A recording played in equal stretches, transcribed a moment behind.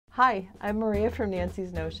Hi, I'm Maria from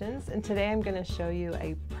Nancy's Notions, and today I'm going to show you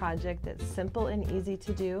a project that's simple and easy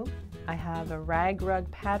to do. I have a rag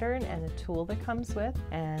rug pattern and a tool that comes with,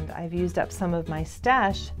 and I've used up some of my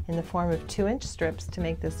stash in the form of 2-inch strips to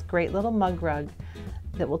make this great little mug rug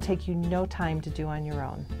that will take you no time to do on your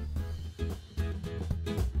own.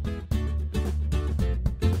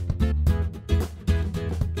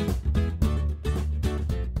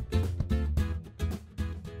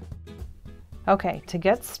 Okay, to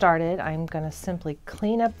get started, I'm going to simply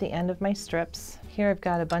clean up the end of my strips. Here I've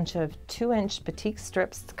got a bunch of 2-inch batik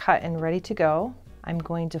strips cut and ready to go. I'm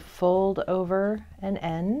going to fold over an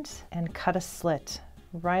end and cut a slit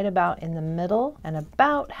right about in the middle and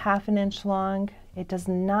about 1/2 inch long. It does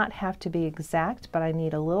not have to be exact, but I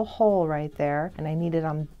need a little hole right there, and I need it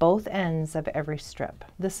on both ends of every strip.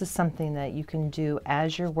 This is something that you can do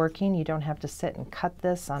as you're working. You don't have to sit and cut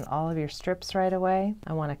this on all of your strips right away.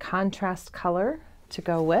 I want a contrast color to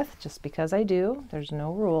go with, just because I do. There's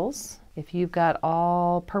no rules. If you've got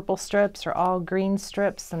all purple strips or all green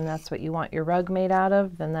strips and that's what you want your rug made out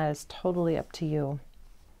of, then that is totally up to you.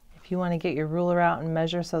 If you want to get your ruler out and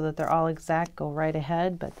measure so that they're all exact, go right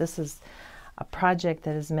ahead, but this is a project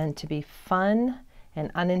that is meant to be fun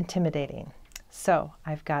and unintimidating. So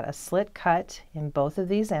I've got a slit cut in both of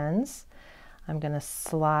these ends. I'm going to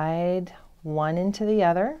slide one into the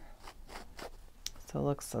other. So it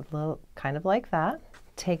looks a little kind of like that.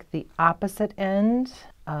 Take the opposite end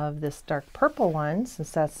of this dark purple one,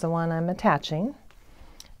 since that's the one I'm attaching,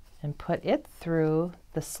 and put it through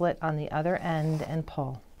the slit on the other end and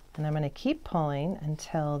pull. And I'm going to keep pulling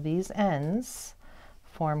until these ends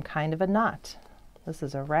form kind of a knot. This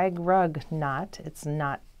is a rag rug knot. It's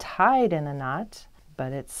not tied in a knot,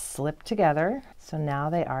 but it's slipped together. So now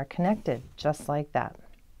they are connected, just like that.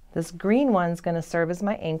 This green one's going to serve as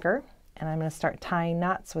my anchor, and I'm going to start tying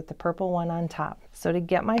knots with the purple one on top. So to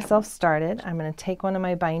get myself started, I'm going to take one of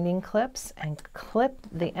my binding clips and clip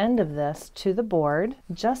the end of this to the board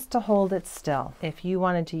just to hold it still. If you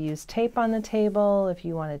wanted to use tape on the table, if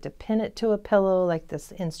you wanted to pin it to a pillow like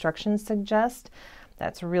this instructions suggest,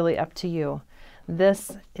 that's really up to you.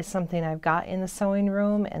 This is something I've got in the sewing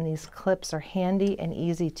room, and these clips are handy and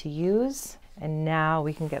easy to use. And now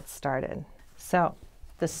we can get started. So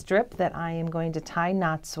the strip that I am going to tie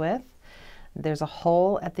knots with, there's a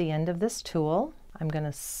hole at the end of this tool. I'm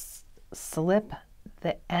going to slip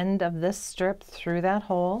the end of this strip through that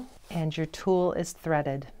hole, and your tool is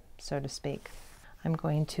threaded, so to speak. I'm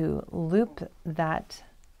going to loop that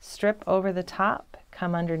strip over the top,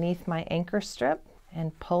 come underneath my anchor strip,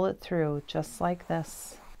 and pull it through just like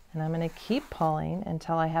this. And I'm going to keep pulling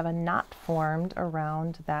until I have a knot formed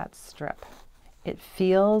around that strip. It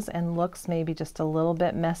feels and looks maybe just a little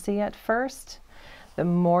bit messy at first. The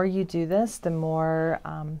more you do this, the more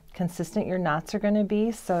consistent your knots are going to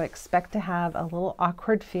be, so expect to have a little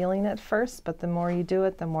awkward feeling at first, but the more you do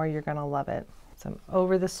it, the more you're going to love it. So I'm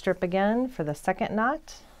over the strip again for the second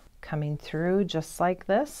knot, coming through just like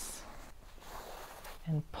this,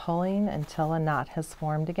 and pulling until a knot has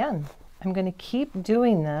formed again. I'm going to keep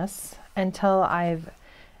doing this until I've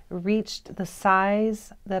reached the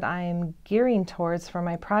size that I'm gearing towards for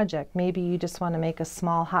my project. Maybe you just want to make a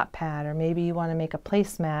small hot pad, or maybe you want to make a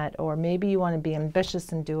placemat, or maybe you want to be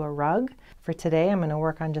ambitious and do a rug. For today, I'm going to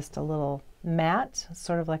work on just a little mat,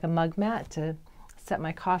 sort of like a mug mat to set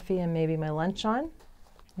my coffee and maybe my lunch on.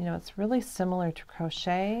 You know, it's really similar to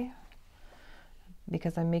crochet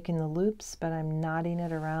because I'm making the loops, but I'm knotting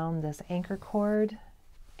it around this anchor cord.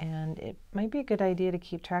 And it might be a good idea to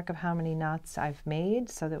keep track of how many knots I've made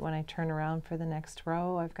so that when I turn around for the next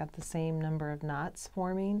row, I've got the same number of knots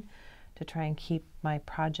forming to try and keep my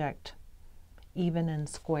project even and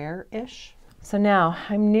square-ish. So now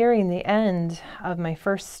I'm nearing the end of my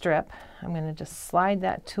first strip. I'm going to just slide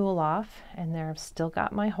that tool off, and there I've still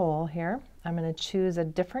got my hole here. I'm going to choose a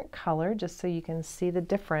different color just so you can see the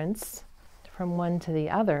difference from one to the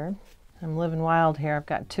other. I'm living wild here. I've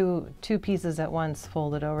got two pieces at once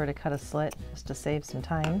folded over to cut a slit just to save some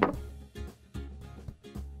time.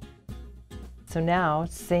 So now,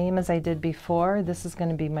 same as I did before, this is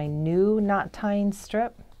going to be my new knot tying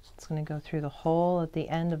strip. It's going to go through the hole at the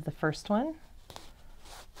end of the first one.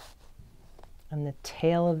 And the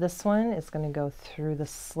tail of this one is going to go through the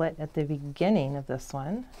slit at the beginning of this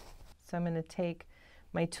one. So I'm going to take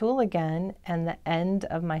my tool again and the end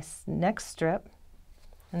of my next strip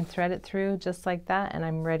and thread it through just like that, and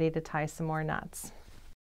I'm ready to tie some more knots.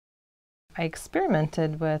 I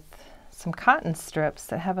experimented with some cotton strips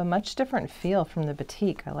that have a much different feel from the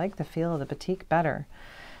batik. I like the feel of the batik better.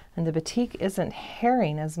 And the batik isn't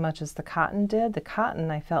herring as much as the cotton did. The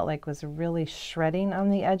cotton I felt like was really shredding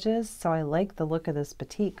on the edges, so I like the look of this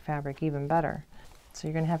batik fabric even better. So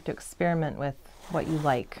you're going to have to experiment with what you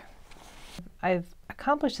like. I've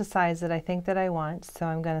accomplished the size that I think that I want, so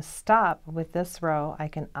I'm going to stop with this row. I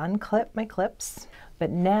can unclip my clips, but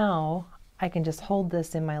now I can just hold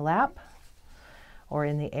this in my lap or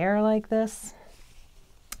in the air like this.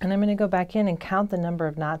 And I'm going to go back in and count the number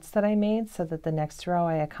of knots that I made so that the next row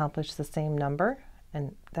I accomplish the same number,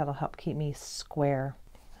 and that'll help keep me square.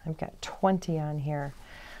 I've got 20 on here.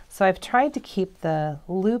 So I've tried to keep the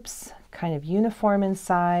loops kind of uniform in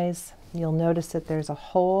size. You'll notice that there's a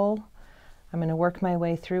hole. I'm going to work my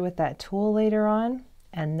way through with that tool later on,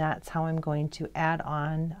 and that's how I'm going to add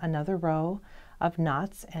on another row of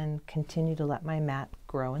knots and continue to let my mat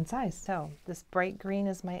grow in size. So this bright green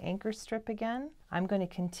is my anchor strip again. I'm going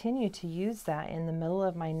to continue to use that in the middle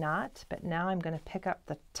of my knot, but now I'm going to pick up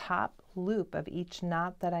the top loop of each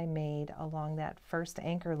knot that I made along that first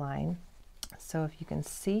anchor line. So if you can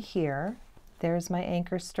see here, there's my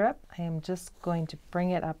anchor strip. I am just going to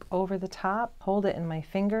bring it up over the top, hold it in my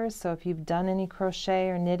fingers. So if you've done any crochet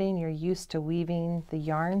or knitting, you're used to weaving the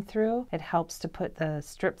yarn through. It helps to put the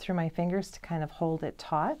strip through my fingers to kind of hold it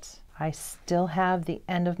taut. I still have the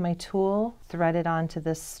end of my tool threaded onto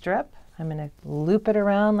this strip. I'm going to loop it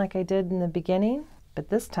around like I did in the beginning, but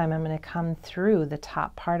this time I'm going to come through the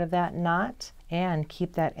top part of that knot and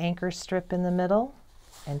keep that anchor strip in the middle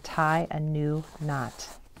and tie a new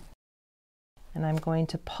knot. And I'm going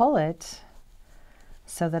to pull it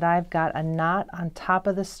so that I've got a knot on top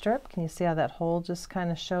of the strip. Can you see how that hole just kind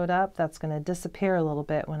of showed up? That's going to disappear a little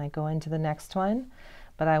bit when I go into the next one.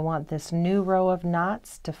 But I want this new row of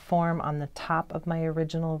knots to form on the top of my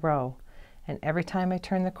original row. And every time I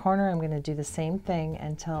turn the corner, I'm going to do the same thing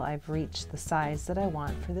until I've reached the size that I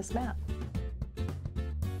want for this mat.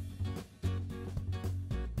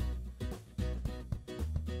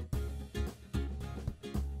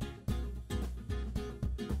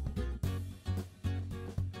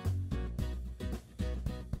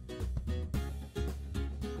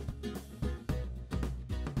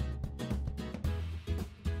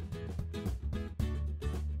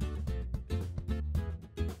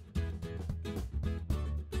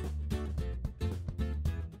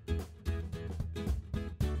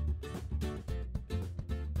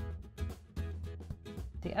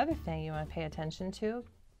 The other thing you want to pay attention to,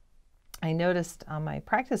 I noticed on my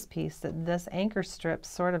practice piece that this anchor strip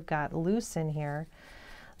sort of got loose in here.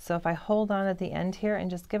 So if I hold on at the end here and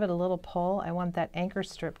just give it a little pull, I want that anchor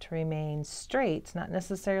strip to remain straight, not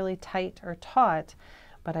necessarily tight or taut,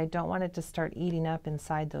 but I don't want it to start eating up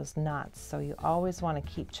inside those knots. So you always want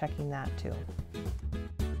to keep checking that too.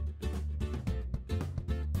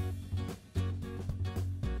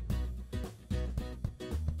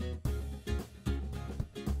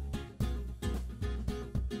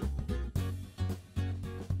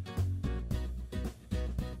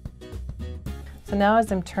 So now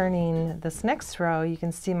as I'm turning this next row, you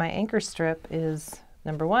can see my anchor strip is,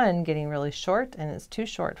 number one, getting really short, and it's too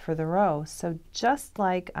short for the row. So just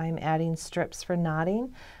like I'm adding strips for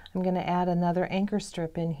knotting, I'm going to add another anchor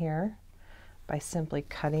strip in here by simply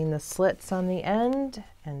cutting the slits on the end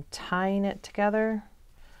and tying it together,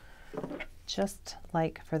 just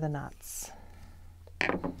like for the knots.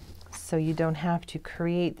 So you don't have to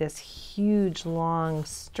create this huge long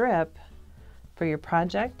strip for your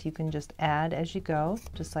project. You can just add as you go,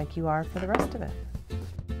 just like you are for the rest of it.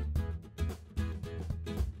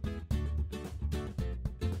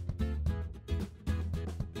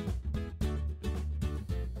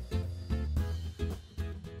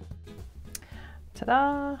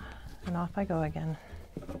 Ta-da! And off I go again.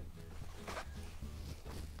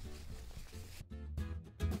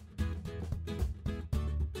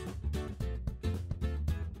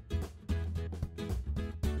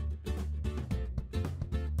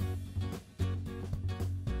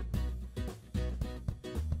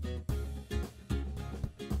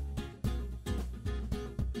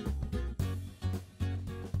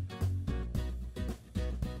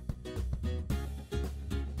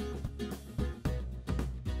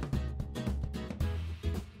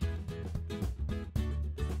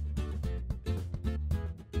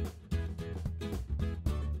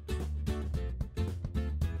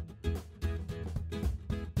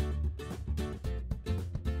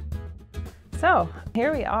 So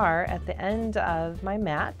here we are at the end of my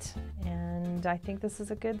mat, and I think this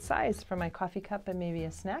is a good size for my coffee cup and maybe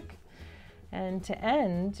a snack. And to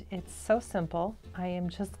end, it's so simple. I am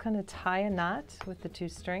just going to tie a knot with the 2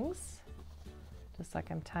 strings, just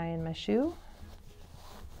like I'm tying my shoe.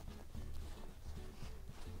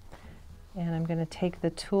 And I'm going to take the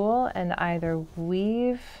tool and either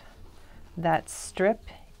weave that strip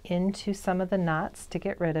into some of the knots to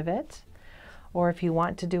get rid of it, or if you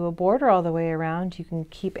want to do a border all the way around, you can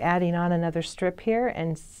keep adding on another strip here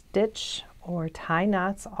and stitch or tie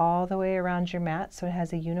knots all the way around your mat so it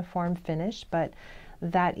has a uniform finish, but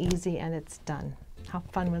that easy and it's done. How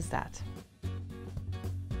fun was that?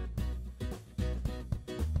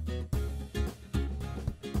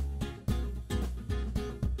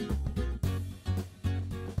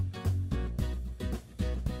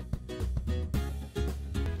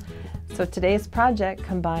 So today's project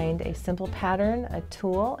combined a simple pattern, a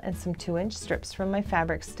tool, and some 2-inch strips from my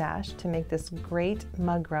fabric stash to make this great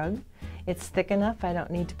mug rug. It's thick enough I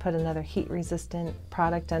don't need to put another heat-resistant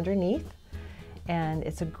product underneath, and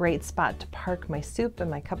it's a great spot to park my soup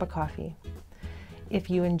and my cup of coffee.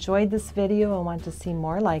 If you enjoyed this video and want to see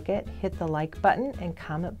more like it, hit the like button and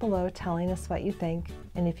comment below telling us what you think.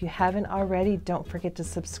 And if you haven't already, don't forget to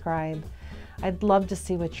subscribe. I'd love to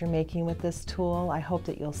see what you're making with this tool. I hope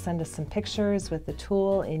that you'll send us some pictures with the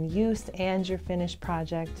tool in use and your finished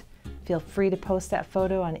project. Feel free to post that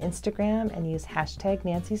photo on Instagram and use hashtag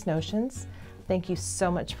Nancy's Notions. Thank you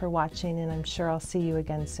so much for watching, and I'm sure I'll see you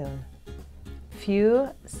again soon.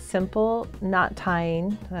 Few simple knot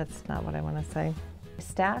tying, that's not what I want to say,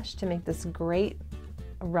 stash to make this great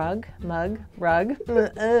rug.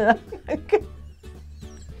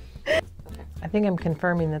 I think I'm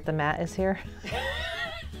confirming that the mat is here.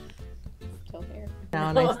 Still here. Now,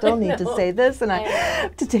 and I still need to say this, and I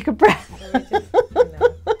have to take a breath.